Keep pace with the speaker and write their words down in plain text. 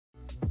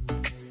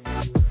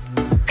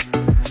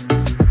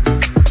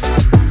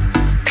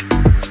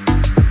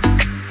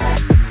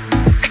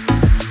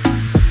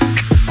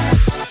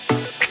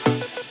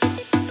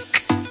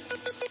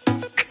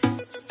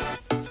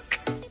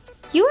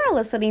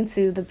listening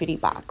to The Beauty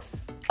Box,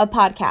 a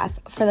podcast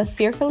for the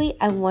fearfully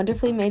and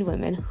wonderfully made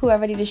women who are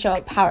ready to show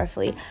up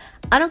powerfully,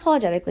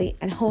 unapologetically,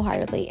 and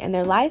wholeheartedly in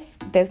their life,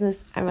 business,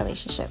 and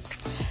relationships.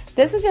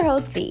 This is your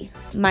host, V,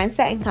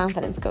 mindset and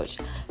confidence coach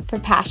for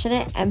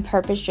passionate and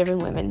purpose-driven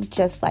women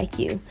just like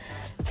you.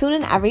 Tune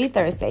in every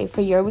Thursday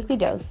for your weekly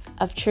dose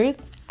of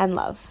truth and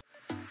love.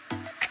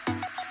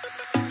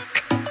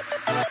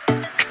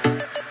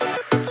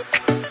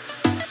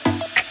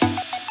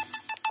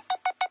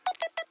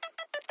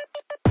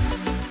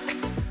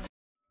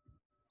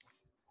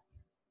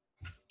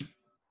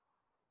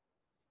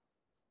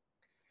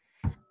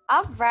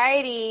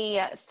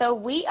 Alrighty, so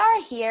we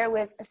are here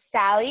with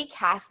Sally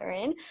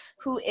Catherine,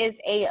 who is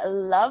a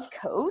love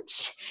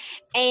coach,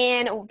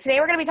 and today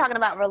we're going to be talking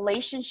about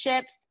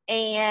relationships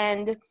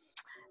and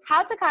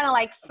how to kind of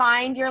like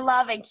find your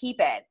love and keep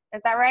it.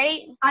 Is that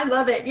right? I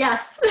love it.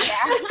 Yes.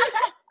 Yeah.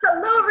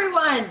 Hello,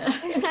 everyone.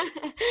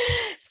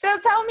 So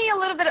tell me a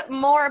little bit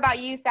more about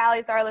you,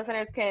 Sally, so our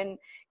listeners can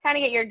kind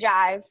of get your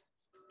jive.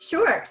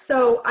 Sure.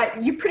 So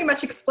you pretty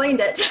much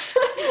explained it.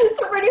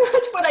 So pretty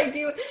much what I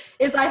do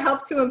is I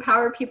help to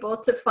empower people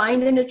to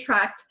find and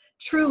attract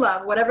true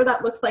love, whatever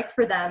that looks like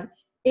for them,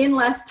 in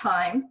less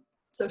time.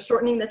 So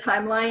shortening the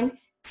timeline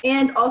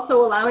and also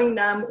allowing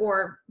them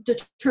or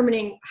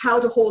determining how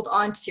to hold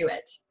on to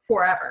it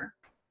forever.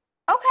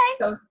 Okay.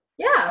 So,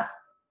 yeah.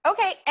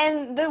 Okay.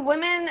 And the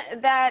women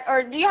that,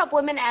 or do you help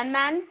women and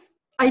men?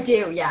 I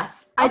do,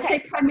 yes. I'd say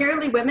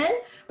primarily women,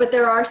 but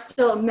there are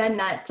still men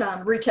that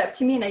reach out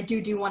to me, and I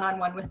do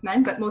one-on-one with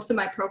men, but most of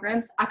my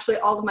programs, actually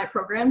all of my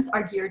programs,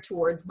 are geared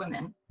towards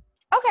women.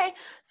 Okay.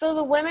 So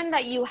the women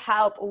that you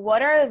help,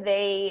 what are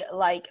they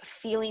like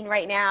feeling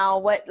right now?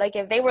 What, like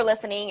if they were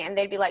listening and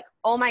they'd be like,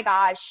 oh my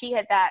gosh, she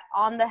hit that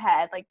on the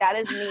head. Like that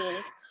is me.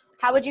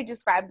 How would you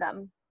describe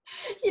them?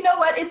 You know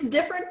what? It's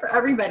different for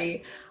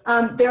everybody.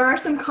 There are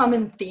some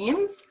common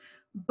themes,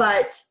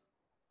 but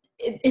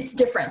it's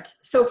different.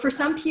 So for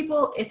some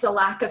people, it's a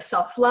lack of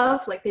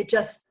self-love. Like they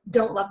just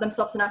don't love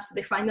themselves enough. So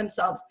they find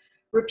themselves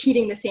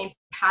repeating the same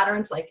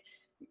patterns, like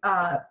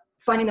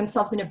finding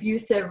themselves in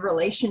abusive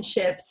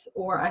relationships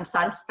or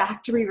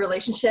unsatisfactory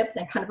relationships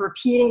and kind of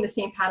repeating the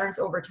same patterns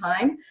over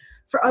time.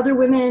 For other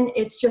women,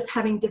 it's just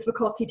having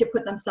difficulty to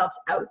put themselves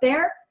out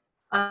there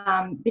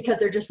because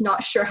they're just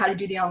not sure how to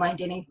do the online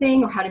dating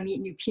thing or how to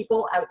meet new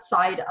people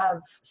outside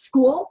of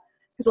school.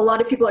 Because a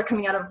lot of people are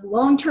coming out of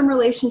long-term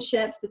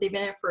relationships that they've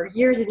been in for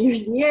years and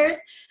years and years.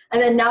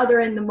 And then now they're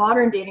in the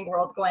modern dating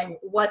world going,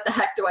 what the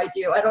heck do I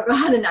do? I don't know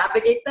how to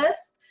navigate this.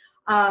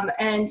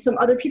 And some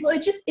other people,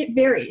 it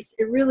varies.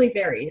 It really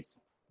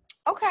varies.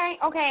 Okay.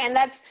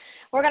 And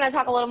we're going to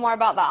talk a little more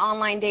about the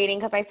online dating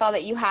because I saw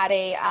that you had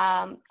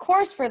a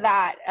course for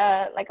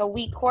that, like a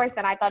week course,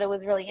 and I thought it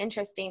was really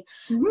interesting.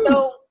 Mm-hmm.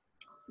 So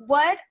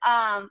what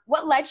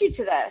led you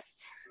to this?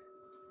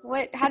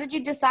 How did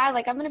you decide,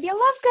 like, I'm going to be a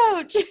love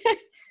coach?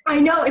 I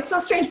know, it's so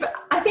strange, but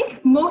I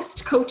think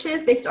most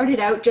coaches, they started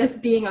out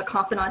just being a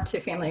confidant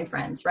to family and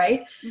friends,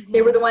 right? Mm-hmm.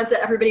 They were the ones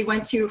that everybody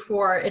went to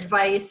for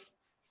advice,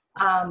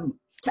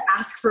 to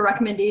ask for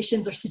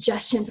recommendations or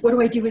suggestions. What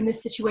do I do in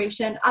this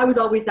situation? I was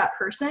always that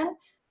person.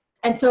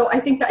 And so I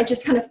think that I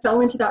just kind of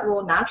fell into that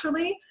role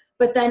naturally.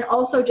 But then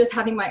also just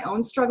having my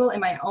own struggle in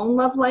my own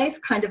love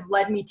life kind of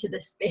led me to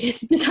this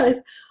space because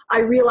I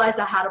realized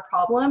I had a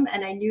problem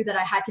and I knew that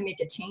I had to make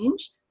a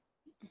change.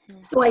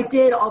 Mm-hmm. So I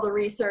did all the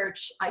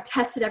research. I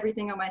tested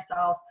everything on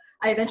myself.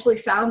 I eventually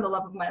found the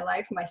love of my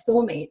life, my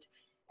soulmate.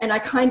 And I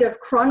kind of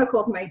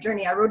chronicled my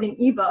journey. I wrote an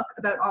ebook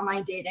about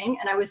online dating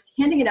and I was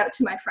handing it out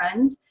to my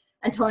friends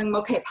and telling them,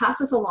 okay, pass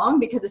this along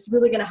because it's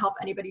really going to help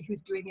anybody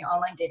who's doing the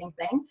online dating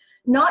thing.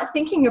 Not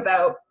thinking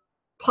about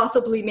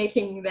possibly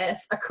making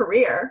this a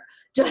career,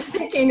 just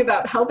thinking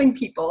about helping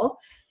people.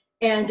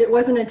 And it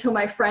wasn't until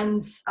my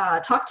friends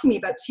talked to me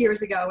about 2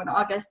 years ago in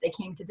August, they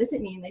came to visit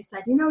me and they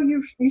said,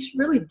 you should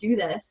really do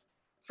this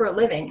for a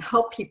living,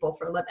 help people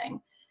for a living.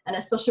 And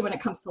especially when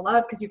it comes to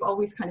love, because you've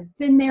always kind of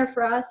been there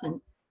for us and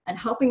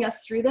helping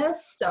us through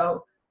this.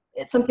 So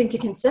it's something to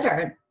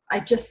consider. I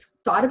just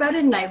thought about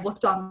it and I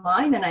looked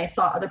online and I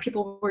saw other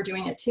people were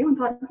doing it too and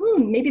thought,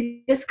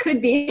 maybe this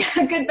could be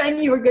a good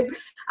venue or good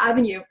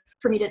avenue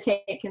for me to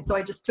take. And so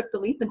I just took the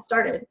leap and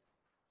started.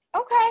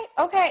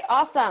 Okay.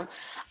 Awesome.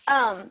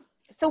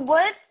 So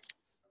what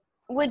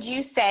would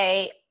you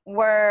say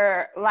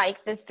were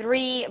like the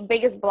 3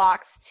 biggest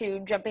blocks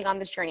to jumping on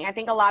this journey? I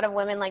think a lot of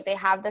women, like they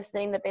have this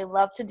thing that they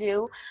love to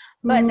do,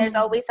 but there's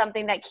always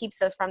something that keeps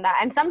us from that.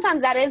 And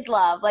sometimes that is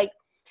love. Like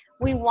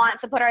we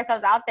want to put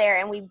ourselves out there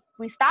and we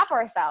stop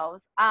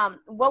ourselves.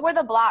 What were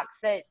the blocks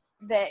that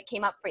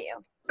came up for you?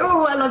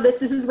 Oh, I love this.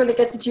 This is when it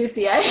gets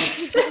juicy. I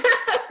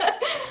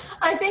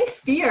think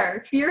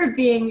fear of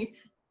being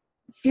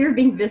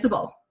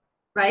visible,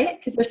 right?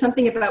 Because there's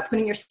something about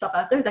putting yourself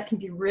out there that can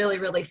be really,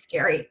 really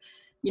scary.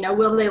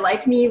 Will they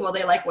like me? Will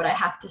they like what I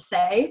have to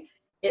say?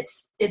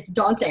 It's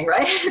daunting,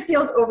 right? It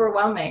feels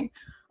overwhelming.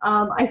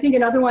 I think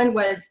another one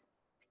was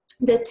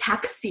the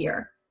tech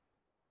fear.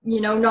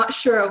 Not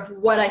sure of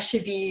what I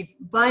should be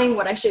buying,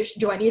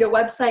 do I need a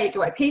website?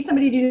 Do I pay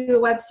somebody to do the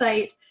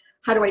website?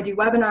 how do I do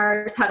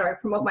webinars? How do I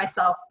promote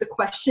myself? The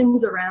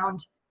questions around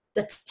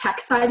the tech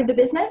side of the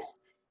business.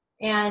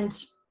 And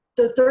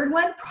the third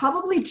one,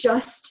 probably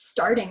just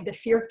starting, the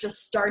fear of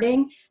just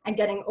starting and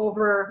getting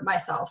over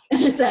myself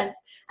in a sense,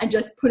 and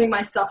just putting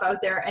myself out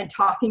there and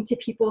talking to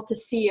people to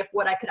see if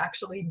what I could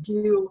actually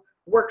do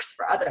works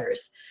for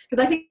others.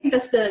 Because I think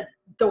that's the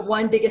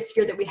one biggest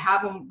fear that we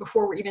have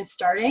before we're even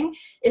starting,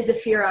 is the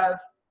fear of,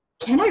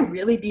 can I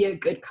really be a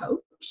good coach?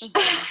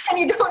 And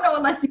you don't know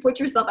unless you put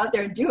yourself out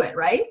there and do it,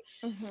 right?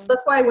 So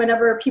that's why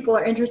whenever people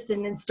are interested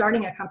in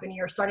starting a company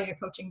or starting a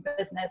coaching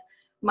business,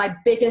 my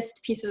biggest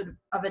piece of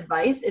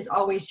advice is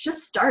always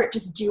just start,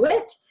 just do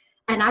it,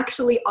 and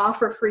actually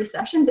offer free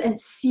sessions and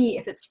see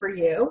if it's for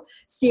you.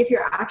 See if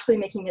you're actually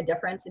making a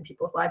difference in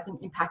people's lives and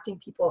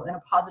impacting people in a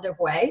positive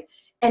way.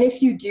 And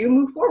if you do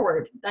move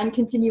forward, then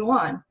continue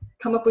on.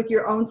 Come up with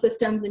your own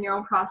systems and your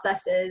own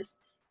processes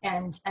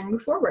and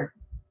move forward.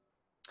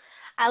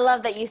 I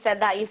love that you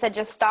said that. You said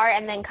just start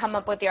and then come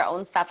up with your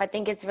own stuff. I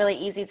think it's really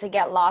easy to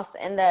get lost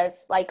in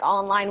this like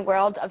online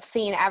world of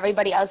seeing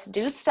everybody else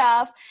do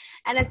stuff.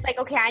 And it's like,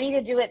 okay, I need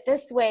to do it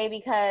this way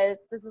because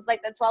this is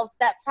like the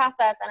 12-step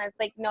process. And it's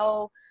like,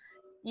 no,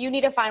 you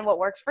need to find what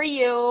works for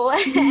you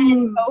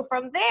and go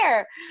from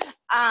there.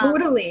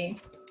 Totally.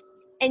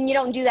 And you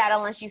don't do that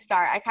unless you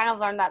start. I kind of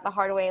learned that the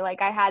hard way.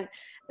 Like I had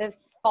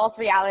this false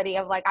reality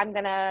of like, I'm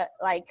going to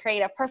like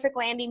create a perfect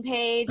landing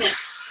page. And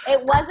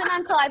it wasn't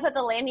until I put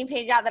the landing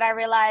page out that I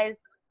realized,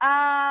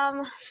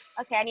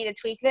 okay, I need to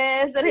tweak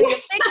this. I need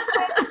to fix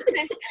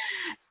this.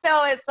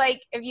 So it's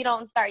like, if you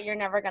don't start, you're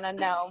never going to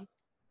know.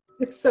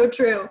 It's so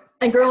true.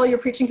 And girl, you're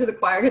preaching to the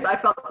choir, because I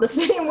felt the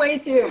same way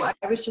too.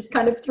 I was just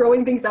kind of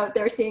throwing things out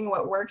there, seeing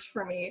what worked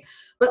for me.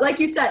 But like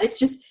you said,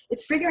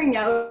 it's figuring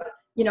out,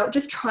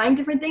 just trying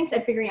different things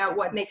and figuring out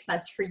what makes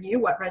sense for you,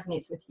 what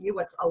resonates with you,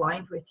 what's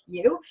aligned with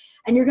you.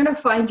 And you're going to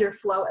find your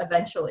flow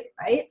eventually,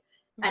 right?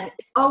 And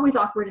it's always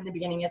awkward in the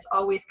beginning. It's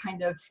always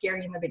kind of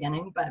scary in the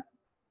beginning. But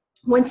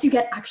once you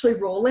get actually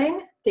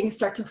rolling, things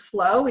start to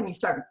flow and you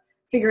start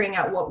figuring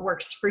out what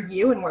works for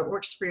you and what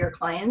works for your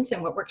clients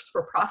and what works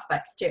for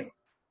prospects too.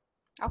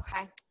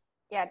 Okay.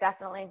 Yeah,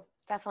 definitely.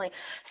 Definitely.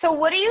 So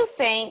what do you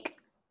think?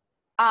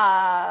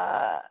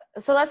 So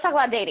let's talk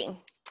about dating.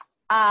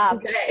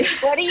 Okay.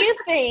 What do you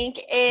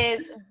think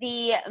is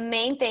the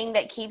main thing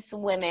that keeps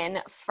women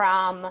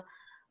from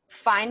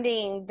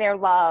finding their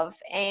love?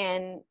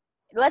 And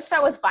let's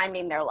start with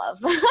finding their love.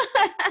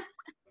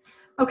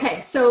 Okay.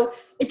 So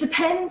it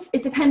depends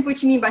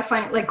what you mean by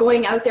finding, like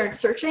going out there and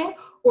searching,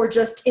 or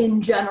just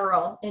in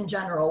general,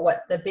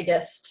 what the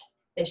biggest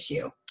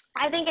issue?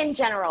 I think in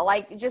general,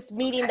 like just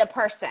meeting the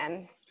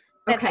person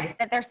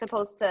that they're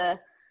supposed to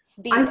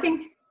be. I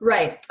think,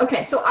 right.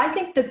 Okay. So I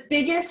think the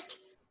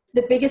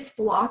biggest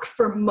block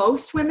for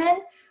most women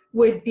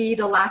would be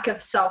the lack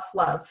of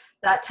self-love.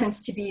 That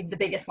tends to be the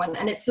biggest one.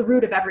 And it's the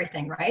root of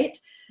everything, right?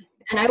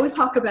 And I always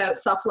talk about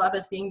self-love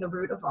as being the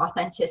root of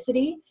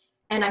authenticity.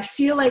 And I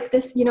feel like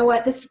this,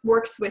 this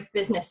works with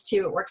business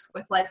too. It works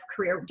with life,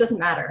 career, it doesn't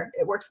matter.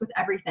 It works with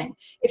everything.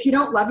 If you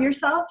don't love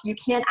yourself, you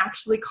can't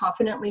actually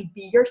confidently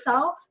be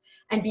yourself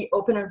and be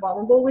open and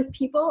vulnerable with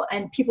people,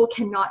 and people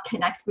cannot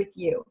connect with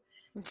you.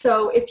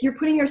 So if you're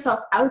putting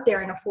yourself out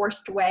there in a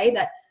forced way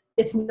that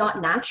it's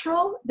not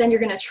natural, then you're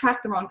going to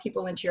attract the wrong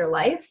people into your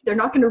life. They're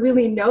not going to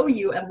really know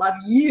you and love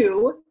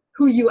you,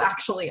 who you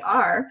actually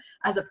are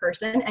as a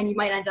person, and you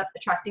might end up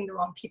attracting the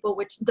wrong people,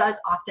 which does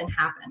often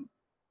happen.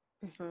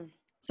 Mm-hmm.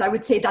 So I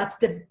would say that's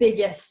the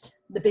biggest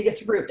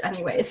root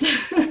anyways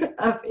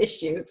of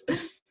issues.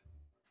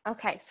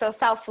 Okay. So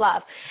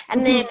self-love.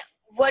 And then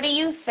what do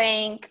you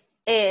think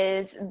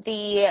is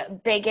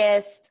the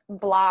biggest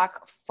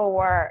block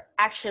for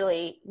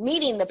actually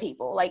meeting the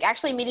people, like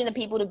actually meeting the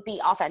people to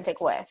be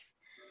authentic with?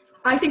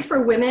 I think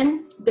for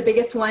women, the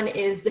biggest one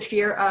is the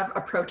fear of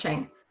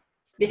approaching.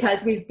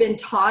 Because we've been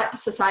taught,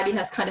 society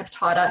has kind of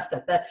taught us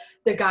that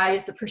the guy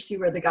is the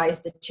pursuer, the guy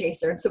is the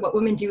chaser. And so what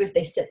women do is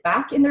they sit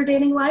back in their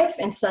dating life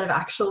instead of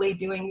actually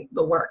doing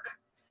the work.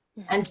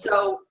 Mm-hmm. And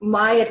so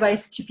my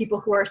advice to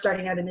people who are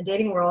starting out in the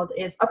dating world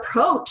is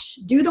approach,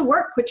 do the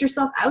work, put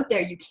yourself out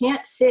there. You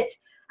can't sit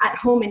at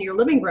home in your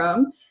living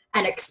room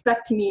and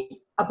expect to meet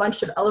a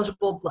bunch of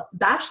eligible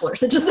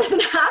bachelors. It just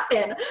doesn't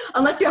happen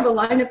unless you have a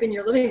lineup in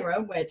your living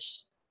room,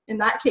 which in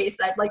that case,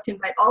 I'd like to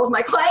invite all of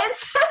my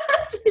clients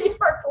to your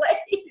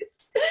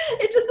place.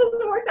 It just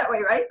doesn't work that way,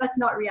 right? That's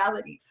not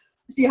reality.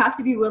 So you have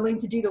to be willing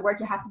to do the work.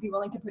 You have to be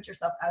willing to put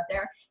yourself out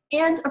there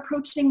and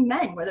approaching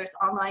men, whether it's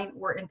online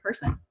or in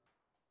person.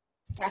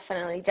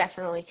 Definitely,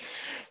 definitely.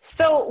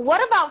 So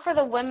what about for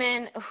the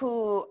women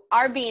who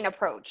are being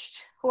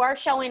approached, who are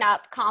showing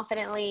up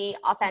confidently,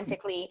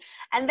 authentically,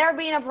 and they're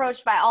being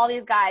approached by all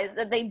these guys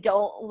that they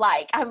don't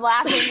like? I'm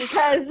laughing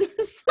because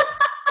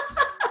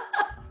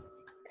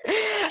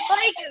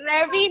like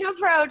they're being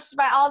approached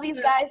by all these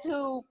guys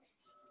who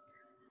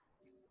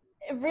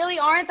really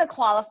aren't the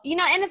qualified,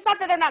 and it's not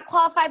that they're not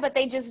qualified, but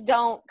they just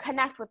don't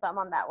connect with them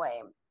on that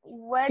way.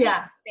 What do you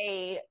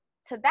say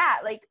to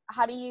that? Like,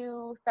 how do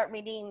you start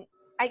meeting,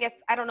 I guess,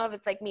 I don't know if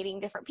it's like meeting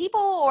different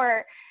people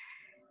or.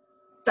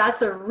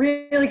 That's a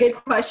really good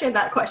question.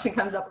 That question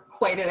comes up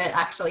quite a bit,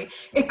 actually.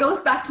 It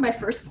goes back to my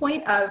first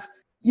point of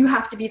you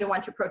have to be the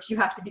one to approach. You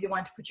have to be the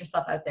one to put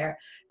yourself out there,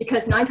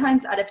 because 9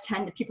 times out of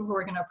 10, the people who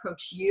are going to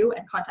approach you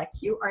and contact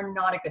you are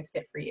not a good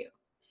fit for you.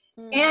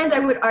 And I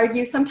would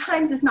argue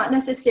sometimes it's not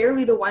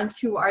necessarily the ones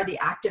who are the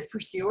active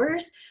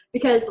pursuers,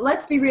 because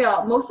let's be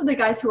real, most of the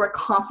guys who are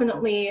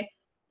confidently,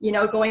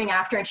 going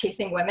after and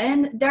chasing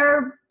women,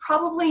 they're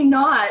probably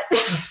not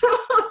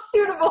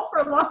suitable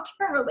for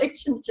long-term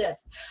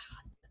relationships.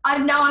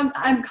 I'm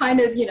kind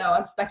of,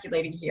 I'm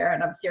speculating here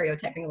and I'm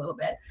stereotyping a little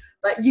bit,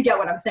 but you get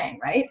what I'm saying,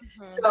 right?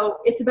 Mm-hmm. So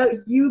it's about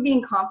you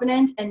being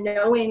confident and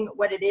knowing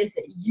what it is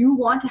that you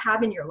want to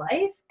have in your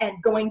life and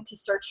going to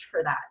search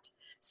for that.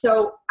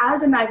 So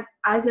as a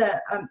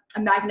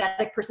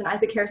magnetic person,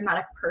 as a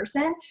charismatic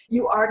person,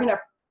 you are going to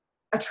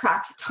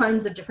attract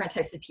tons of different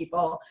types of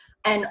people.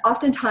 And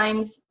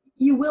oftentimes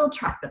you will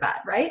attract the bad,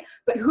 right?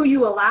 But who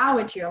you allow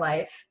into your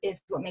life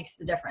is what makes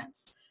the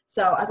difference.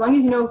 So as long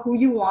as you know who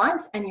you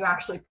want and you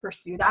actually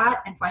pursue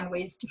that and find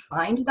ways to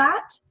find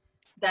that,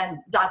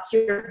 then that's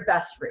your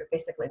best route,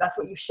 basically. That's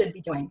what you should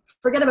be doing.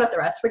 Forget about the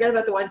rest. Forget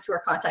about the ones who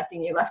are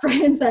contacting you left,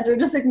 right, and center.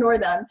 Just ignore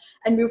them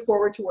and move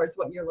forward towards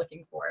what you're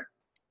looking for.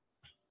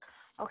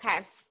 Okay.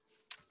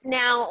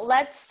 Now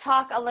let's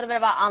talk a little bit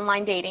about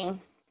online dating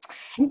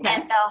and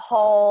the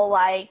whole,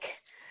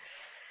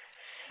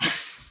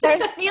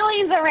 there's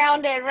feelings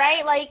around it,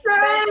 right?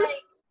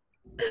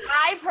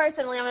 I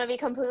personally, I'm going to be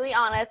completely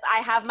honest. I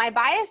have my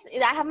biases.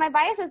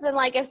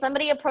 And if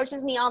somebody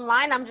approaches me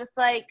online, I'm just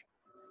I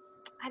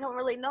don't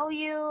really know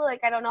you.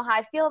 I don't know how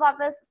I feel about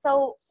this.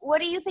 So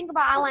what do you think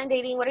about online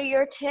dating? What are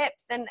your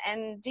tips?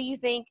 And do you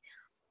think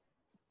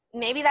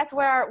maybe that's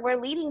where we're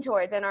leading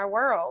towards in our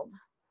world?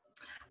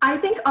 I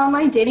think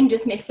online dating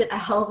just makes it a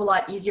hell of a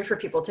lot easier for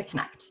people to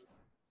connect.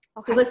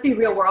 Because let's be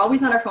real, we're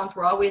always on our phones.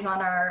 We're always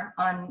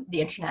on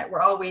the internet.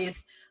 We're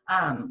always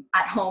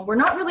at home. We're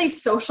not really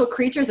social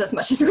creatures as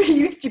much as we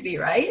used to be,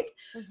 right?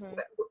 Mm-hmm.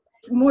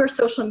 It's more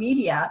social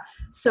media.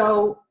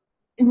 So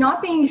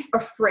not being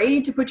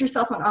afraid to put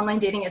yourself on online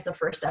dating is the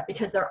first step,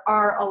 because there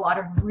are a lot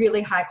of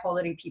really high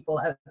quality people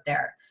out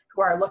there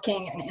who are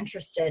looking and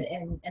interested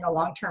in a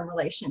long-term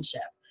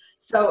relationship.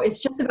 So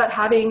it's just about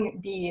having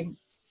the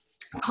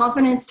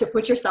confidence to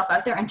put yourself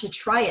out there and to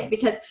try it,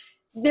 because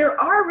there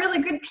are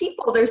really good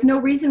people. There's no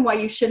reason why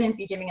you shouldn't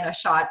be giving it a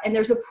shot. And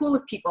there's a pool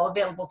of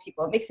available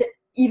people. It makes it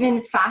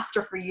even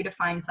faster for you to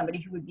find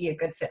somebody who would be a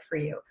good fit for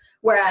you.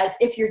 Whereas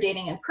if you're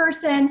dating in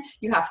person,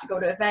 you have to go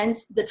to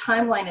events. The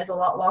timeline is a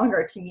lot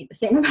longer to meet the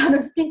same amount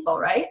of people,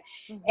 right?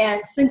 Mm-hmm.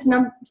 And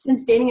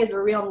since dating is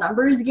a real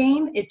numbers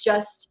game, it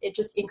just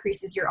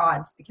increases your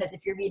odds, because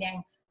if you're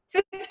meeting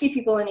 50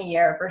 people in a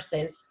year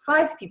versus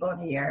 5 people in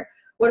a year,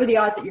 what are the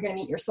odds that you're going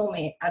to meet your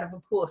soulmate out of a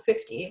pool of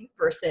 50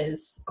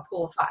 versus a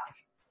pool of 5?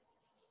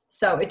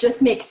 So it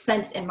just makes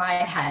sense in my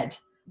head,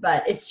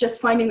 but it's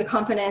just finding the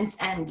confidence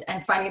and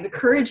finding the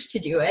courage to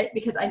do it,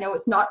 because I know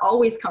it's not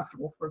always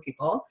comfortable for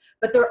people,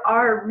 but there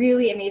are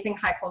really amazing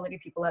high quality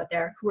people out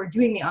there who are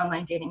doing the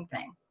online dating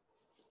thing.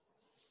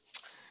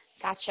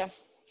 Gotcha.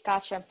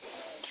 Does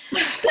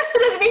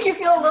it make you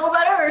feel a little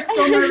better or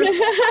still nervous?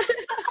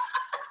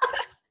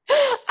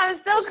 I'm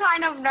still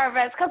kind of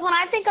nervous, because when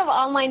I think of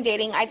online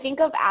dating, I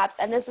think of apps,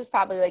 and this is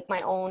probably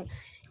my own,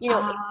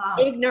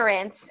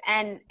 ignorance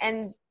and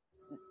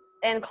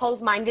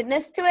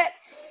closed-mindedness to it.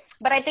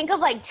 But I think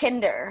of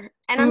Tinder,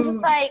 and I'm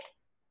just nah,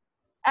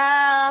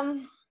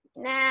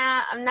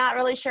 I'm not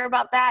really sure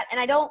about that. And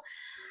I don't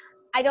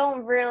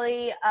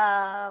really,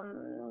 I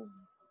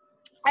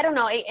don't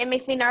know. It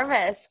makes me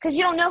nervous, because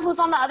you don't know who's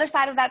on the other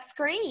side of that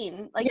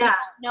screen. You don't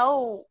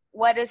know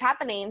what is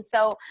happening.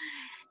 So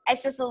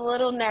it's just a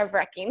little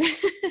nerve-wracking.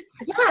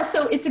 Yeah,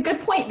 so it's a good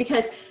point,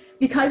 because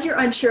you're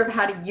unsure of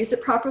how to use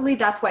it properly,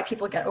 that's why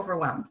people get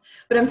overwhelmed.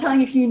 But I'm telling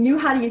you, if you knew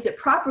how to use it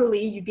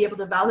properly, you'd be able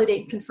to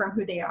validate and confirm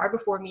who they are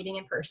before meeting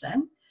in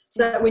person.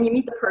 So that when you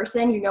meet the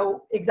person, you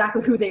know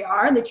exactly who they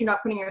are, and that you're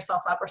not putting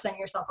yourself up or setting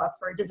yourself up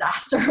for a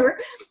disaster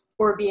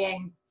or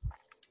being,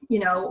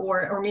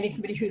 or meeting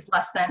somebody who's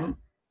less than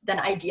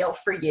ideal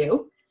for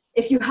you.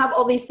 If you have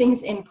all these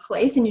things in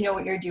place and you know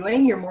what you're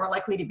doing, you're more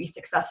likely to be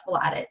successful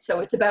at it. So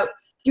it's about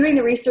doing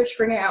the research,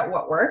 figuring out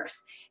what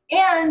works.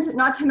 And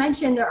not to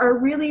mention, there are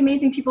really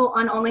amazing people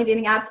on online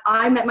dating apps.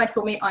 I met my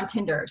soulmate on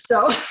Tinder.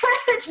 So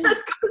it just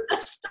goes to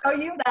show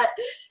you that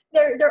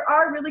there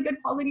are really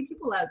good quality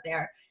people out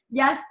there.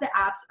 Yes, the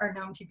apps are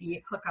known to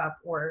be hookup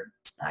or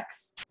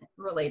sex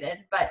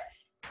related, but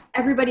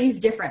everybody's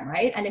different,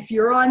 right? And if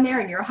you're on there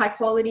and you're high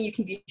quality, you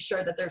can be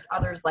sure that there's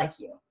others like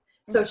you.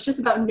 So it's just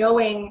about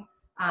knowing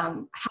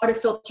how to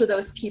filter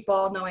those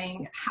people,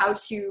 knowing how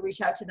to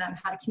reach out to them,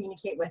 how to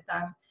communicate with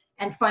them,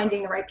 and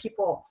finding the right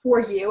people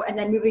for you, and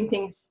then moving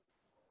things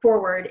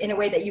forward in a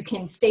way that you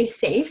can stay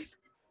safe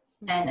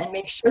and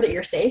make sure that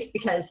you're safe,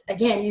 because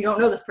again, you don't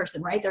know this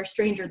person, right? They're a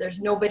stranger.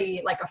 There's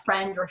nobody like a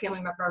friend or a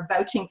family member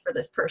vouching for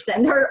this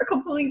person. They're a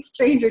complete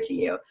stranger to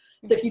you.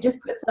 So if you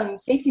just put some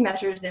safety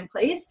measures in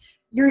place,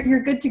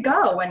 you're good to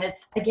go. And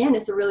it's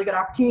a really good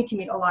opportunity to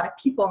meet a lot of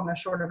people in a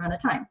short amount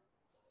of time.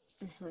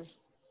 Mm-hmm.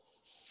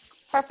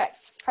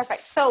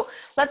 Perfect. So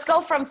let's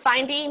go from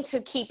finding to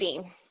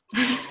keeping.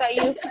 So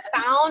you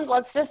found,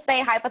 let's just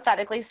say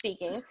hypothetically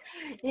speaking,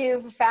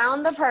 you've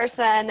found the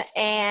person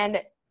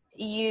and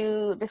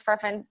this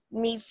person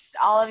meets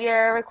all of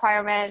your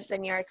requirements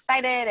and you're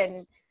excited,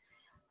 and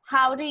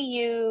how do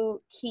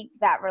you keep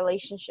that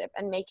relationship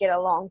and make it a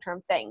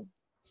long-term thing?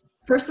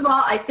 First of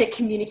all, I say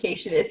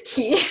communication is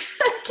key.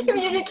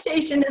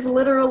 Communication is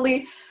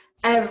literally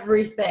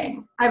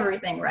everything,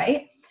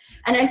 right?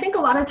 And I think a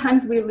lot of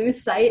times we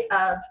lose sight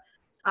of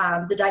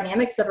the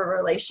dynamics of a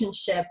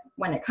relationship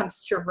when it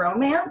comes to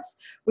romance.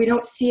 We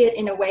don't see it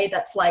in a way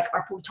that's like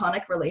our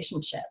platonic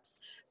relationships.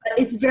 But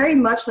it's very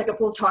much like a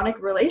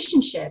platonic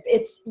relationship.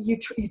 It's you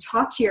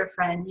talk to your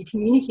friends, you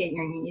communicate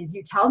your needs,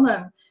 you tell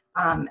them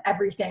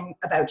everything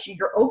about you.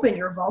 You're open,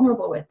 you're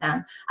vulnerable with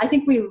them. I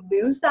think we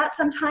lose that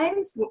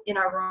sometimes in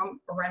our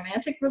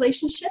romantic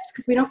relationships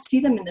because we don't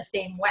see them in the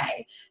same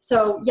way.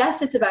 So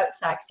yes, it's about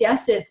sex.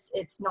 Yes,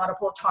 it's not a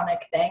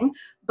platonic thing,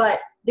 but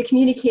the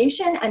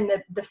communication and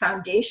the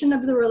foundation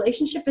of the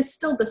relationship is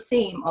still the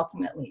same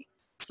ultimately.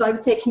 So I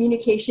would say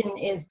communication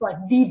is like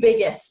the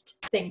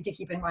biggest thing to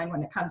keep in mind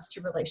when it comes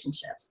to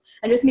relationships,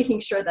 and just making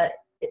sure that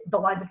the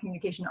lines of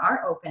communication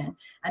are open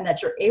and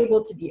that you're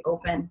able to be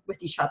open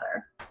with each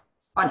other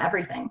on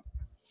everything.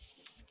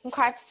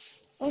 Okay.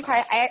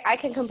 I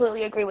can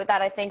completely agree with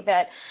that. I think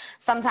that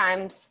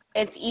sometimes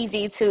it's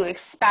easy to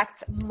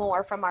expect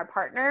more from our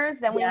partners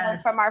than we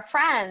would from our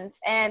friends.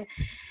 And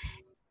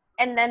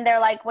then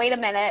they're like, wait a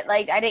minute,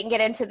 like I didn't get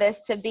into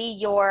this to be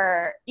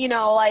your,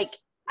 like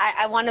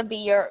I want to be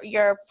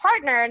your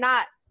partner,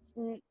 not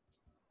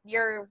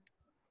your,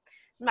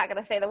 I'm not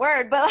going to say the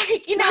word, but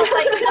like,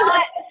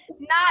 like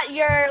not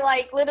your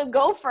like little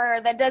gopher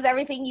that does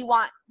everything you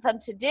want them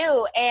to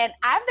do. And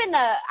I've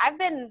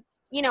been,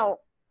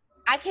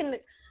 I can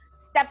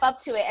step up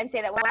to it and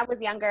say that when I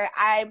was younger,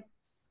 I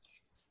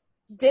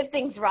did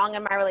things wrong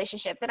in my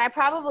relationships, and I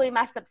probably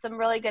messed up some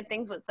really good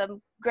things with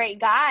some great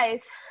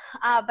guys.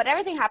 But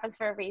everything happens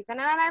for a reason,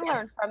 and I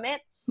learned from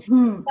it.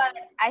 Mm-hmm. But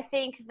I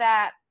think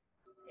that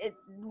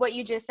what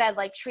you just said,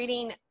 like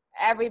treating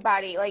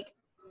everybody like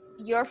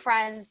your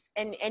friends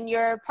and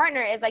your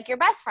partner is like your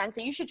best friend,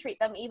 so you should treat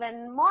them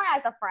even more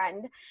as a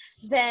friend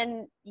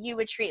than you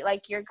would treat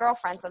like your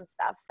girlfriends and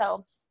stuff.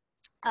 So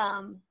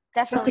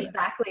definitely. That's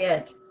exactly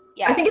it.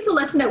 Yeah. I think it's a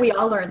lesson that we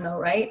all learn though,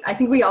 right? I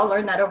think we all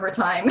learn that over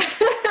time,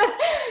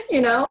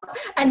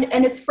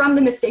 and it's from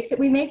the mistakes that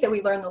we make that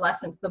we learn the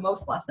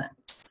most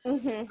lessons.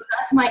 Mm-hmm. So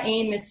that's my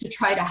aim, is to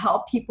try to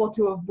help people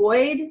to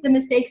avoid the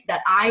mistakes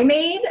that I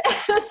made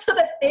so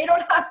that they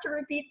don't have to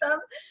repeat them.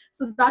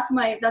 So that's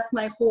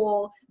my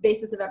whole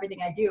basis of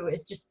everything I do,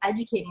 is just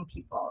educating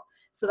people.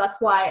 So that's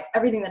why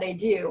everything that I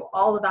do,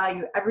 all the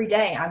value every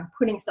day, I'm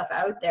putting stuff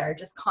out there,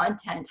 just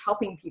content,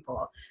 helping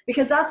people,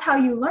 because that's how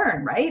you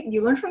learn, right?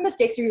 You learn from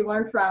mistakes, or you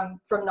learn from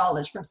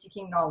knowledge, from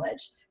seeking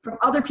knowledge, from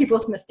other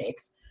people's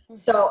mistakes. Mm-hmm.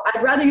 So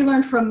I'd rather you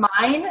learn from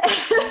mine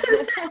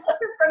than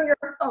from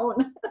your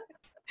own.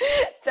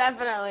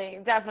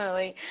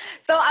 Definitely.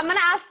 So I'm going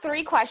to ask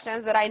 3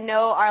 questions that I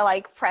know are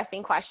like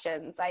pressing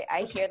questions.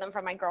 I hear them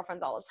from my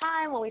girlfriends all the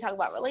time when we talk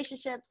about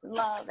relationships and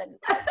love. And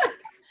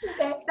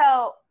okay.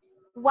 So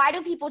why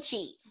do people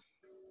cheat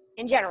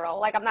in general?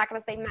 Like, I'm not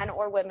going to say men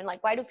or women.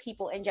 Like, why do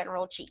people in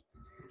general cheat?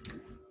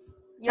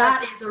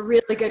 That is a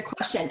really good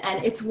question.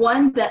 And it's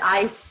one that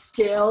I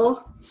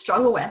still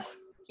struggle with.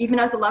 Even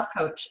as a love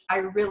coach, I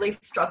really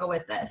struggle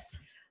with this.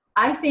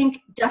 I think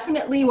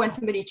definitely when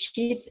somebody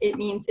cheats, it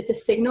means it's a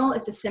signal,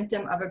 it's a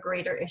symptom of a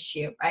greater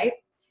issue, right?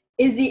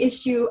 Is the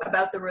issue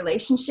about the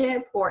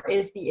relationship, or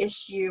is the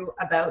issue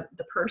about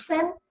the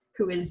person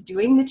who is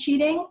doing the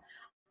cheating?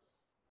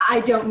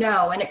 I don't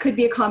know. And it could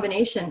be a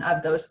combination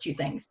of those two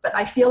things. But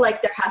I feel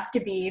like there has to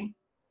be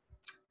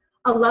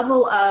a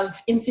level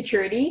of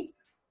insecurity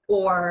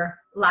or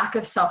lack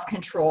of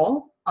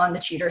self-control on the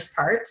cheater's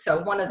part.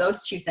 So one of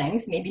those two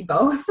things, maybe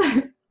both,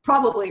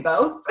 probably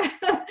both.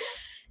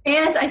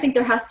 And I think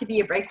there has to be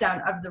a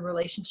breakdown of the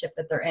relationship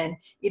that they're in.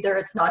 Either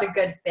it's not a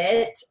good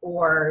fit,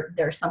 or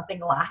there's something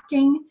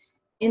lacking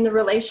in the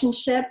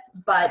relationship,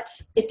 but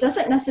it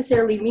doesn't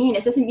mean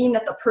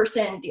that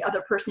the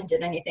other person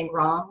did anything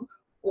wrong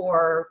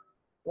or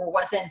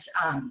wasn't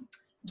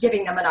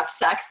giving them enough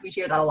sex. We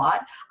hear that a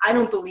lot. I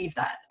don't believe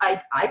that.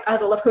 I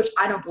as a love coach,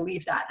 I don't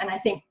believe that. And I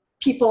think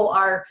people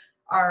are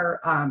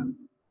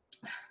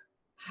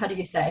how do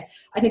you say?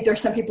 I think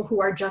there's some people who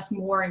are just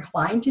more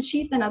inclined to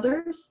cheat than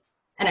others.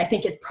 And I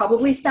think it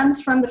probably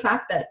stems from the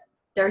fact that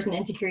there's an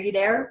insecurity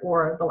there,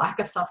 or the lack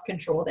of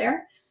self-control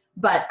there.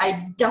 But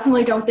I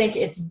definitely don't think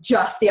it's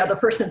just the other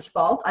person's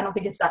fault. I don't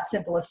think it's that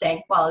simple of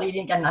saying, well, you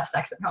didn't get enough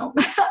sex at home.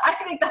 I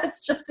think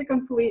that's just a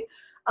complete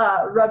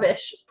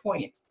rubbish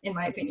point, in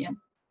my opinion.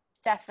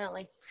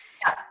 Definitely.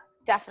 Yeah.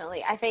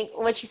 Definitely. I think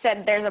what you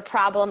said, there's a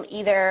problem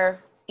either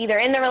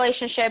in the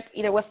relationship,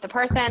 either with the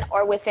person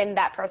or within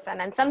that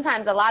person. And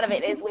sometimes a lot of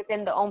it is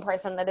within the own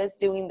person that is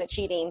doing the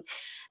cheating,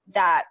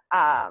 that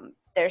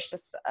there's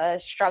just a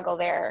struggle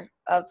there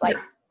of like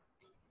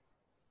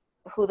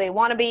who they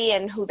want to be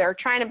and who they're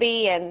trying to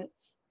be. And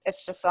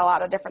it's just a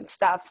lot of different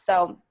stuff.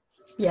 So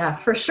yeah,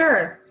 for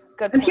sure.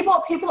 good And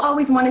point. people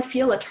always want to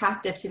feel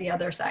attractive to the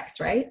other sex,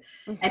 right?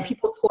 Mm-hmm. And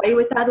people toy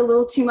with that a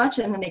little too much,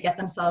 and then they get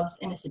themselves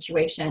in a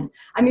situation.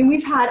 I mean,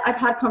 I've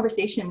had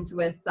conversations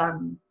with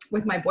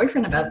my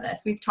boyfriend about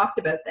this. We've talked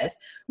about this.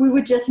 We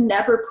would just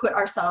never put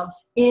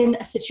ourselves in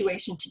a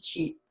situation to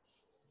cheat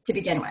to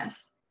begin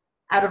with,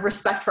 out of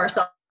respect for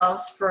ourselves,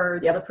 for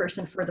the other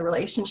person, for the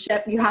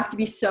relationship. You have to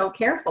be so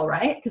careful,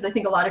 right? Because I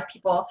think a lot of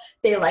people,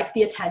 they like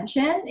the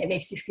attention. It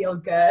makes you feel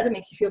good. It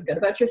makes you feel good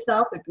about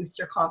yourself. It boosts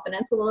your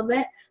confidence a little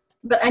bit.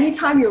 But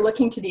anytime you're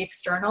looking to the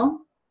external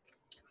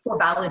for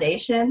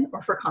validation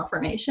or for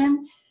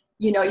confirmation,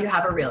 you know you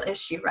have a real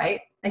issue, right?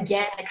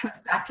 Again, it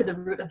comes back to the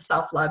root of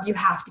self-love. You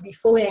have to be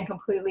fully and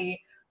completely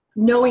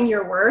knowing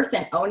your worth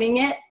and owning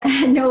it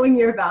and knowing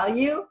your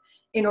value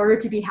in order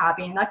to be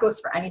happy. And that goes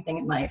for anything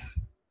in life.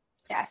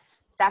 Yes,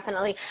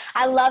 definitely.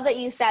 I love that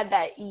you said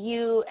that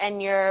you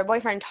and your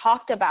boyfriend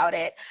talked about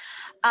it.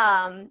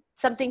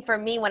 Something for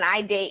me when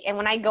I date and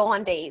when I go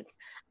on dates,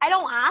 I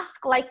don't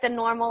ask like the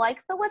normal, like,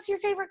 so what's your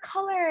favorite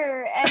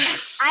color? And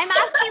I'm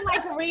asking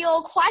like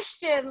real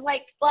questions,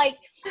 like,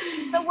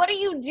 so what do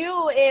you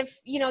do if,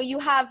 you know, you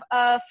have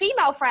a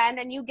female friend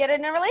and you get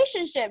in a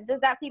relationship? Does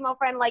that female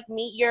friend like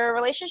meet your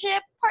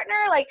relationship partner?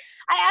 Like,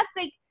 I ask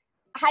like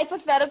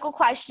hypothetical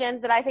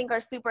questions that I think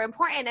are super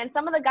important. And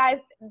some of the guys,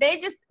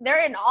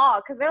 they're in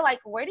awe because they're like,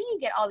 where do you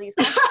get all these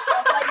questions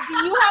from? Like,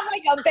 do you have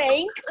like a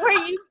bank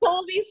where you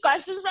pull these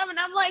questions from? And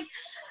I'm like,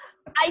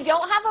 I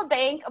don't have a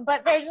bank,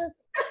 but they're just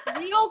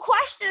real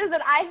questions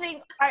that I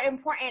think are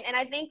important. And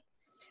I think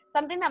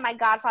something that my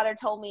godfather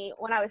told me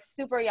when I was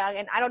super young,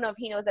 and I don't know if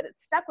he knows that it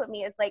stuck with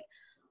me, is like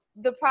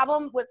the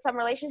problem with some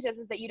relationships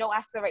is that you don't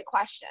ask the right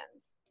questions.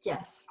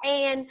 Yes.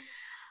 And,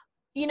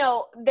 you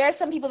know, there's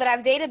some people that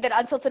I've dated that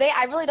until today,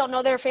 I really don't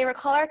know their favorite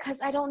color because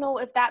I don't know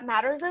if that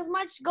matters as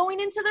much going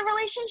into the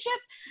relationship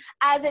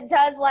as it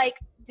does like,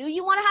 do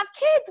you want to have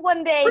kids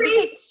one day?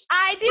 Preach.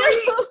 I do.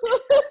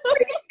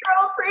 Preach,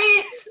 girl,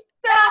 preach.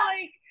 So,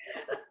 like,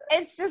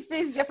 it's just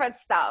these different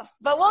stuff.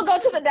 But we'll go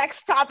to the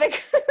next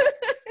topic.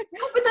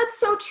 No, but that's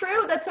so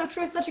true. That's so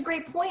true. It's such a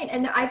great point.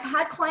 And I've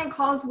had client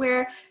calls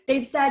where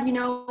they've said, you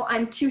know,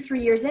 I'm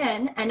 2-3 years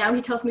in, and now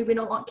he tells me we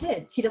don't want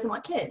kids. He doesn't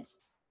want kids.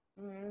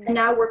 And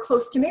now we're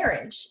close to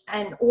marriage,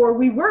 or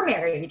we were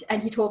married,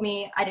 and he told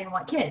me I didn't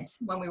want kids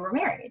when we were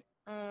married.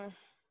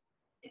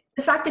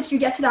 The fact that you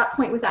get to that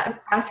point without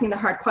asking the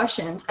hard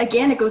questions,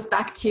 again, it goes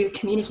back to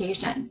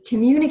communication,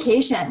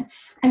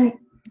 and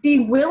be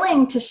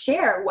willing to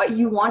share what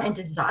you want and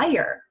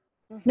desire.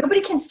 Nobody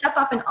can step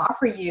up and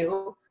offer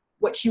you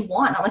what you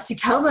want unless you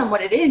tell them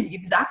what it is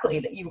exactly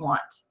that you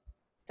want.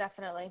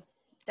 Definitely.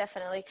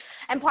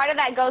 And part of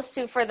that goes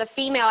to, for the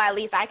female, at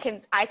least I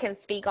can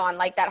speak on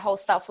like that whole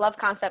self-love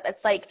concept.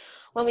 It's like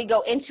when we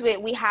go into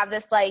it, we have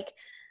this like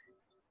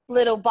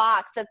little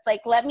box that's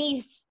like, let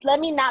me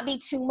not be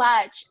too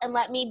much, and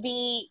let me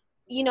be,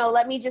 you know,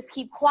 let me just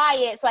keep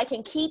quiet so I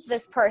can keep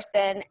this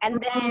person,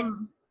 and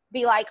then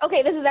be like,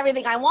 okay, this is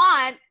everything I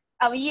want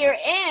a year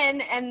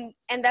in, and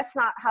that's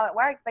not how it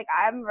works. Like,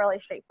 I'm really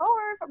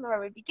straightforward from the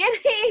very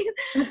beginning.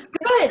 That's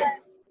good.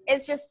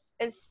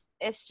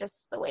 It's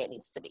just the way it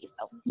needs to be.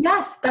 So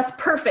yes, that's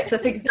perfect.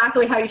 That's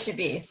exactly how you should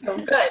be. So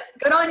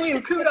good on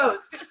you.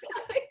 Kudos.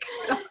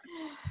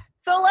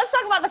 So let's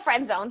talk about the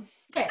friend zone.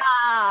 Okay.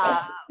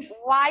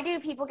 Why do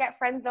people get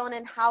friend zone,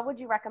 and how would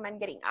you recommend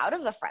getting out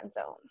of the friend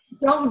zone?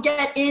 Don't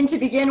get in to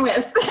begin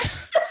with.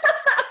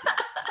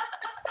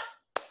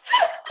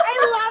 I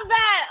love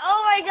that.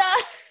 Oh my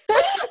God.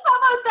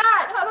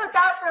 How about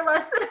that for a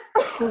lesson?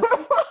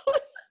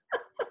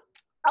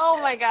 Oh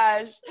my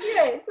gosh.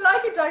 Okay, so I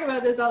could talk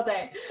about this all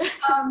day.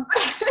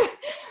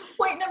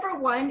 Point number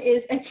 1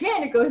 is,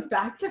 again, it goes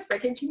back to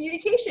freaking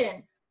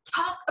communication.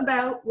 Talk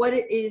about what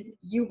it is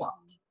you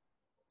want.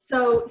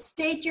 So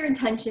state your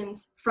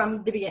intentions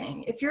from the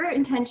beginning. If your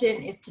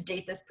intention is to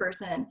date this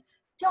person,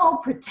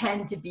 don't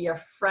pretend to be a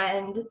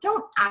friend.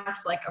 Don't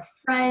act like a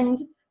friend.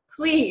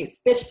 Please,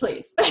 bitch,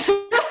 please.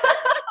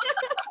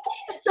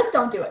 Just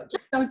don't do it.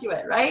 Just don't do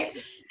it, right?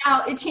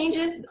 Now, it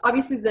changes,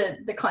 obviously,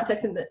 the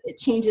context, and it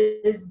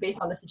changes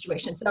based on the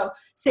situation. So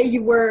say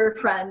you were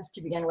friends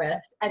to begin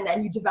with, and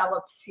then you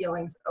developed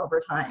feelings over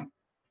time.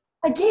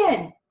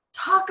 Again,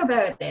 talk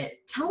about it.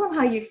 Tell them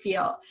how you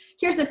feel.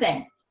 Here's the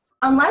thing.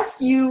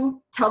 Unless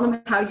you tell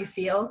them how you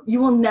feel, you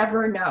will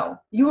never know.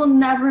 You will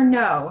never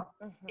know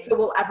if it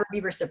will ever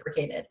be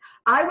reciprocated.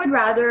 I would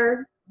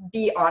rather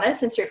be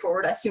honest and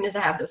straightforward as soon as I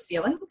have those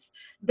feelings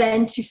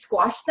than to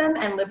squash them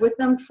and live with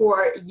them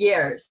for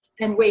years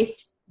and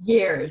waste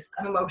years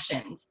of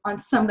emotions on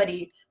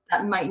somebody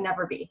that might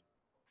never be.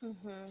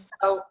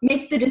 So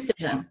make the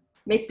decision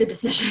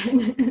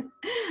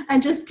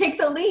and just take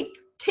the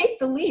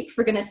leap,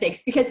 for goodness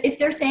sakes, because if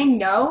they're saying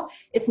no,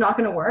 it's not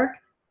going to work.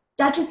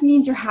 That just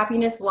means your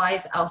happiness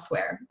lies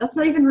elsewhere. That's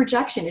not even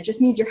rejection. It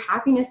just means your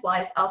happiness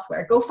lies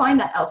elsewhere. Go find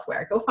that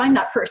elsewhere. Go find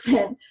that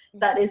person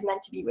that is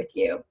meant to be with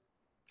you.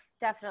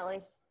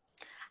 Definitely.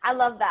 I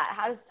love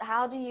that.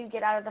 How do you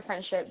get out of the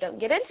friendship? Don't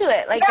get into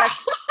it. Like, that's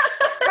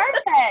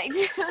perfect.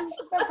 She's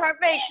the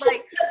perfect,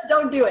 like, just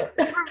don't do it.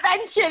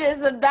 Prevention is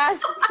the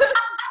best.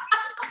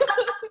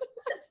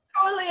 That's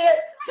totally it.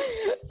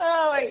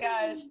 Oh my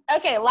gosh.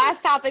 Okay,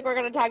 last topic we're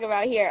going to talk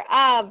about here.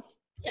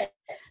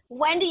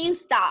 When do you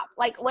stop?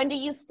 Like, when do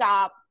you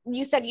stop?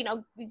 You said, you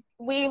know,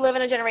 we live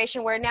in a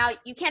generation where now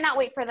you cannot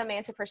wait for the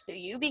man to pursue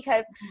you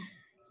because,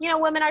 you know,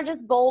 women are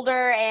just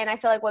bolder, and I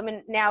feel like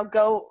women now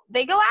go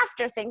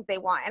after things they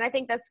want. And I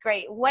think that's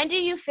great. When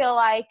do you feel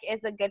like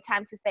is a good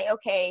time to say,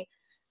 okay,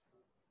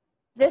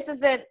 this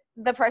isn't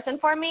the person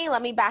for me,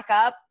 let me back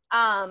up?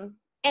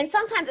 And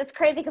sometimes it's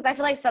crazy because I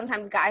feel like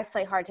sometimes guys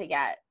play hard to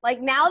get. Like,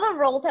 now the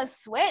roles have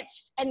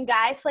switched and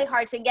guys play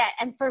hard to get.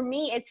 And for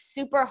me, it's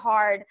super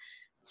hard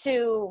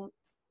to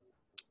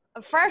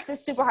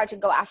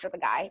go after the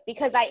guy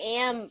because I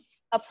am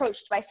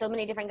approached by so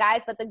many different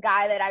guys, but the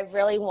guy that I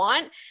really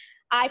want,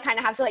 I kind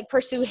of have to like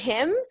pursue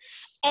him.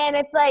 And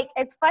it's like,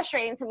 it's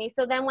frustrating to me.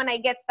 So then when I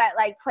get that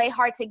like play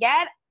hard to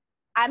get,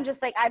 I'm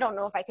just like, I don't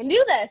know if I can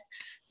do this.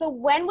 So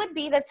when would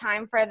be the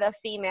time for the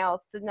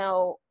females to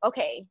know,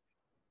 okay,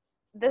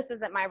 this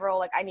isn't my role,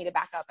 like I need to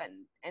back up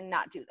and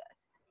not do this?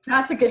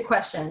 That's a good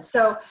question.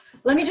 So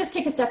let me just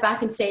take a step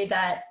back and say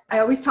that I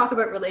always talk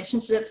about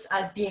relationships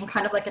as being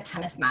kind of like a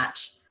tennis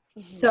match.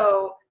 Mm-hmm.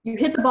 So you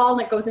hit the ball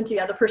and it goes into the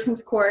other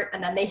person's court,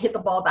 and then they hit the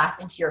ball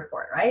back into your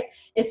court, right?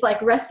 It's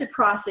like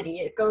reciprocity.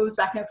 It goes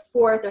back and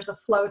forth. There's a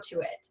flow to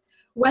it.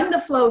 When the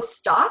flow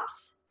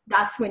stops,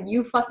 that's when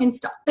you fucking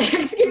stop.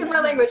 Excuse my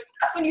language.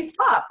 That's when you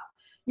stop.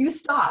 You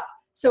stop.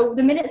 So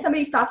the minute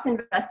somebody stops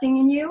investing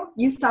in you,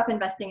 you stop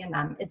investing in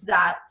them. It's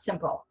that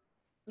simple.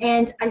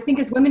 And I think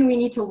as women, we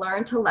need to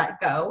learn to let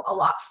go a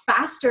lot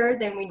faster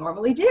than we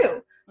normally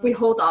do. We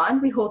hold on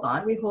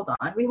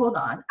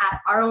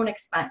at our own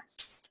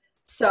expense.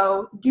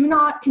 So do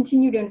not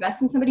continue to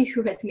invest in somebody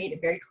who has made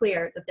it very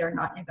clear that they're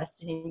not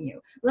invested in you.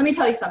 Let me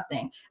tell you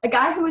something. A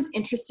guy who is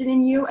interested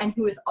in you and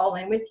who is all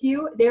in with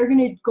you, they're going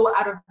to go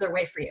out of their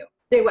way for you.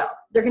 They will.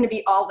 They're going to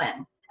be all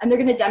in. And they're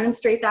going to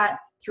demonstrate that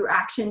through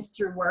actions,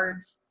 through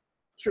words,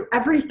 through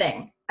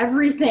everything,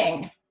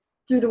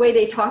 through the way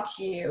they talk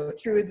to you,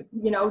 through,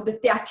 you know,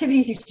 the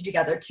activities you do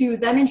together, to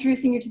them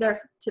introducing you to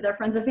their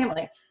friends and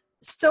family.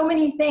 So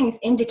many things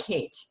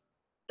indicate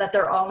that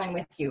they're all in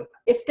with you.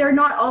 If they're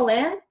not all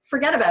in,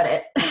 forget about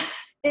it.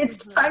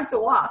 It's time to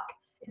walk.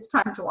 It's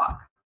time to walk.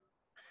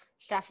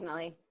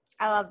 Definitely.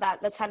 I love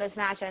that. The tennis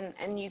match,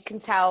 and you can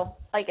tell,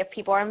 like, if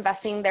people are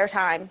investing their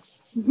time,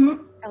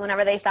 and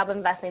whenever they stop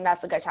investing,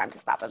 that's a good time to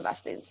stop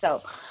investing.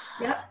 So,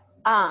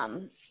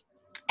 and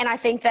I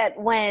think that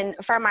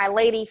for my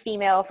lady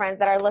female friends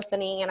that are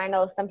listening, and I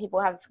know some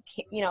people have,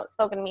 you know,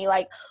 spoken to me,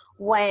 like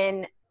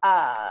when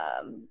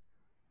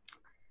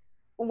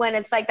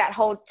it's like that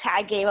whole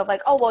tag game of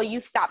like, oh, well, you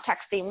stop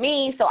texting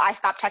me, so I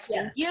stop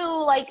texting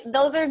you. Like,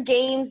 those are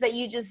games that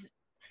you just,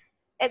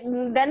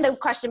 then the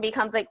question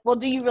becomes like, well,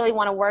 do you really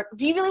want to work?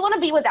 Do you really want to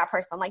be with that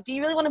person? Like, do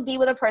you really want to be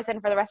with a person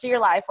for the rest of your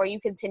life where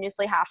you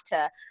continuously have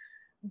to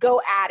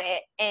go at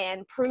it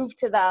and prove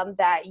to them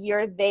that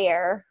you're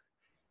there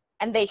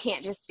and they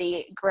can't just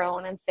be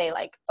grown and say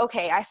like,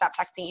 okay, I stopped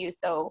texting you,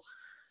 so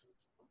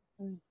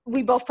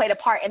we both played a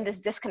part in this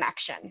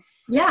disconnection.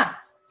 Yeah.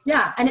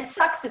 Yeah. And it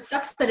sucks. It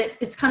sucks that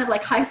it's kind of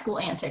like high school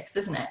antics,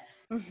 isn't it?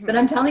 But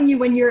I'm telling you,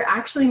 when you're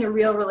actually in a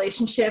real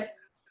relationship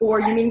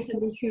or you're meeting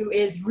somebody who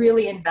is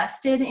really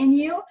invested in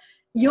you,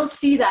 you'll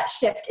see that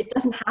shift. It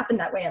doesn't happen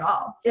that way at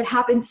all. It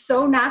happens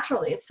so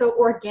naturally. It's so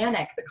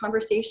organic. The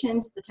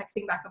conversations, the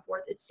texting back and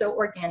forth, it's so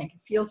organic.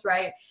 It feels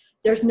right.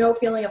 There's no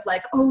feeling of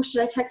like, oh,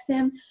 should I text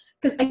him?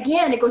 Because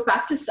again, it goes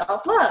back to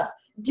self-love.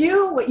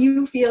 Do what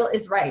you feel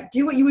is right.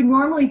 Do what you would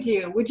normally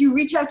do. Would you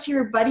reach out to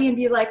your buddy and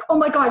be like, oh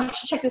my God, you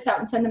should check this out,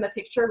 and send them a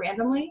picture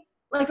randomly?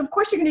 Like, of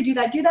course you're going to do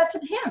that. Do that to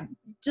him.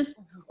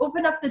 Just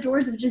open up the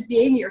doors of just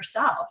being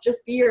yourself.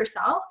 Just be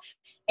yourself.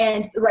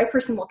 And the right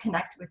person will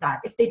connect with that.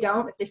 If they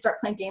don't, if they start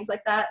playing games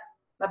like that,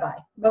 bye-bye.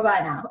 Bye-bye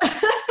now.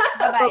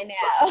 Bye-bye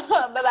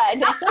now. Bye-bye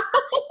now.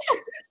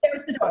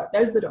 There's the door.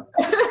 There's the door.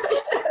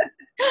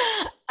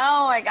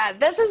 Oh my God.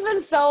 This has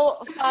been so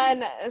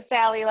fun,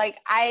 Sally. Like,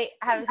 I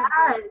have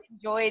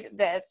enjoyed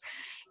this.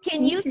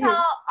 Can you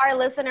tell our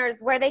listeners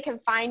where they can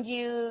find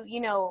you, you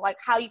know, like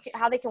how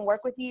they can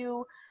work with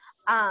you?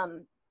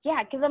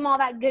 Yeah, give them all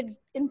that good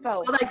info.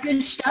 All that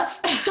good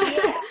stuff.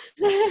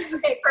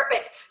 Okay,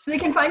 perfect. So they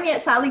can find me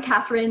at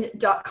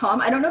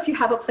sallycatherine.com. I don't know if you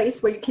have a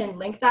place where you can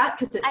link that,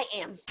 because I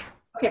am.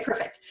 Okay,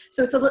 perfect.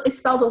 So it's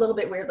spelled a little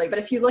bit weirdly, but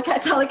if you look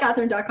at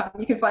sallycatherine.com,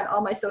 you can find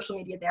all my social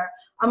media there.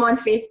 I'm on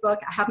Facebook.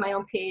 I have my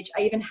own page.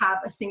 I even have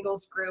a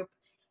singles group.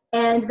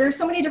 And there's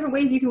so many different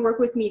ways you can work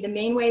with me. The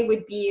main way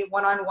would be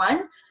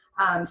one-on-one.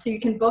 So you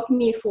can book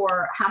me for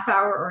a half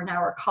hour or an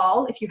hour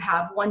call if you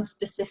have one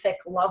specific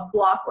love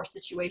block or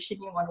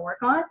situation you want to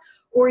work on,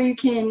 or you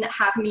can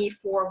have me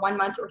for 1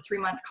 month or 3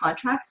 month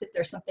contracts if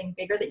there's something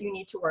bigger that you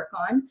need to work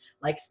on,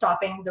 like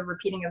stopping the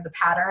repeating of the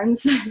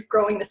patterns,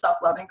 growing the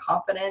self-love and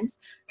confidence,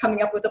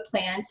 coming up with a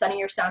plan, setting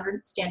your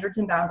standards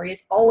and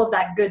boundaries, all of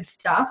that good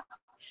stuff.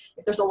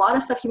 If there's a lot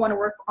of stuff you want to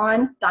work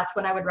on, that's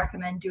when I would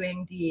recommend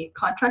doing the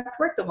contract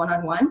work, the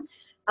one-on-one.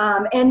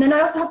 And then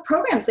I also have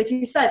programs, like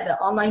you said, the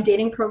online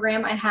dating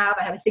program I have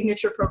a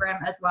signature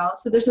program as well.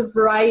 So there's a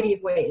variety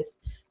of ways.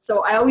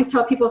 So I always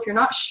tell people, if you're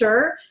not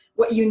sure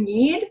what you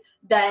need,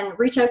 then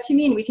reach out to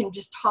me and we can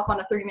just hop on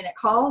a 30-minute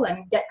call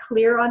and get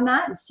clear on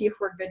that and see if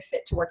we're a good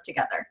fit to work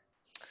together.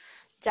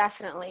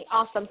 Definitely.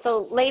 Awesome.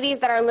 So ladies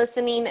that are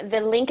listening,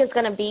 the link is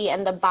going to be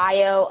in the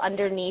bio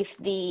underneath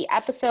the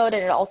episode,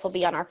 and it'll also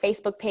be on our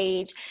Facebook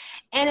page,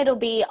 and it'll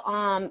be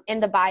in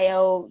the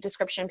bio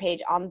description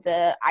page on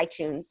the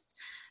iTunes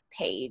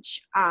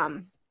page.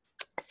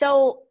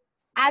 So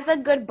as a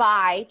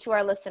goodbye to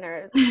our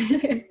listeners,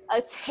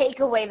 a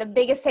takeaway, the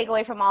biggest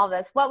takeaway from all of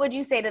this, what would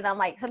you say to them?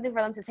 Like something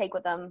for them to take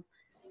with them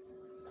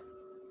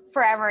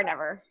forever and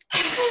ever.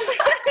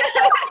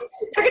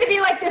 They're going to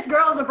be like, this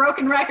girl is a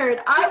broken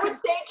record. I would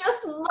say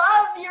just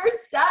love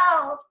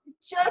yourself.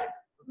 Just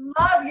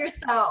love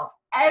yourself.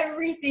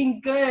 Everything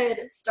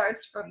good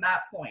starts from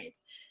that point.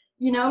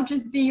 You know,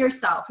 just be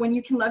yourself. When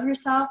you can love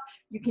yourself,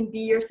 you can be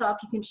yourself.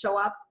 You can show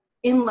up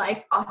in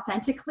life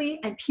authentically,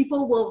 and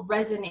people will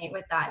resonate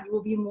with that. You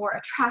will be more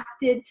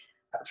attractive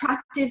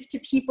to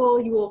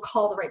people. You will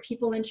call the right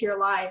people into your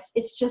lives.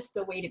 It's just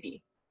the way to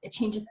be. It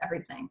changes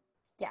everything.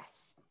 Yes.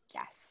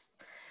 Yes.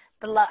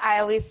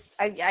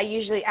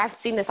 I've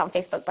seen this on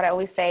Facebook, but I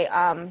always say,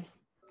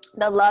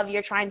 the love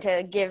you're trying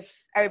to give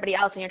everybody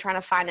else and you're trying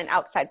to find in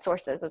outside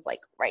sources is like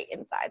right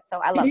inside. So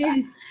I love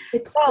that.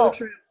 It's so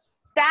true.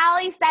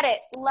 Sally said it,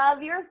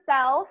 love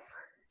yourself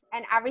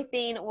and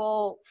everything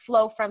will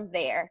flow from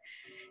there.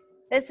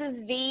 This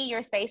is V,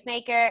 your space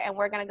maker, and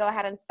we're going to go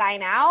ahead and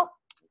sign out.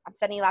 I'm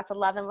sending you lots of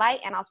love and light,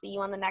 and I'll see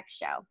you on the next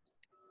show.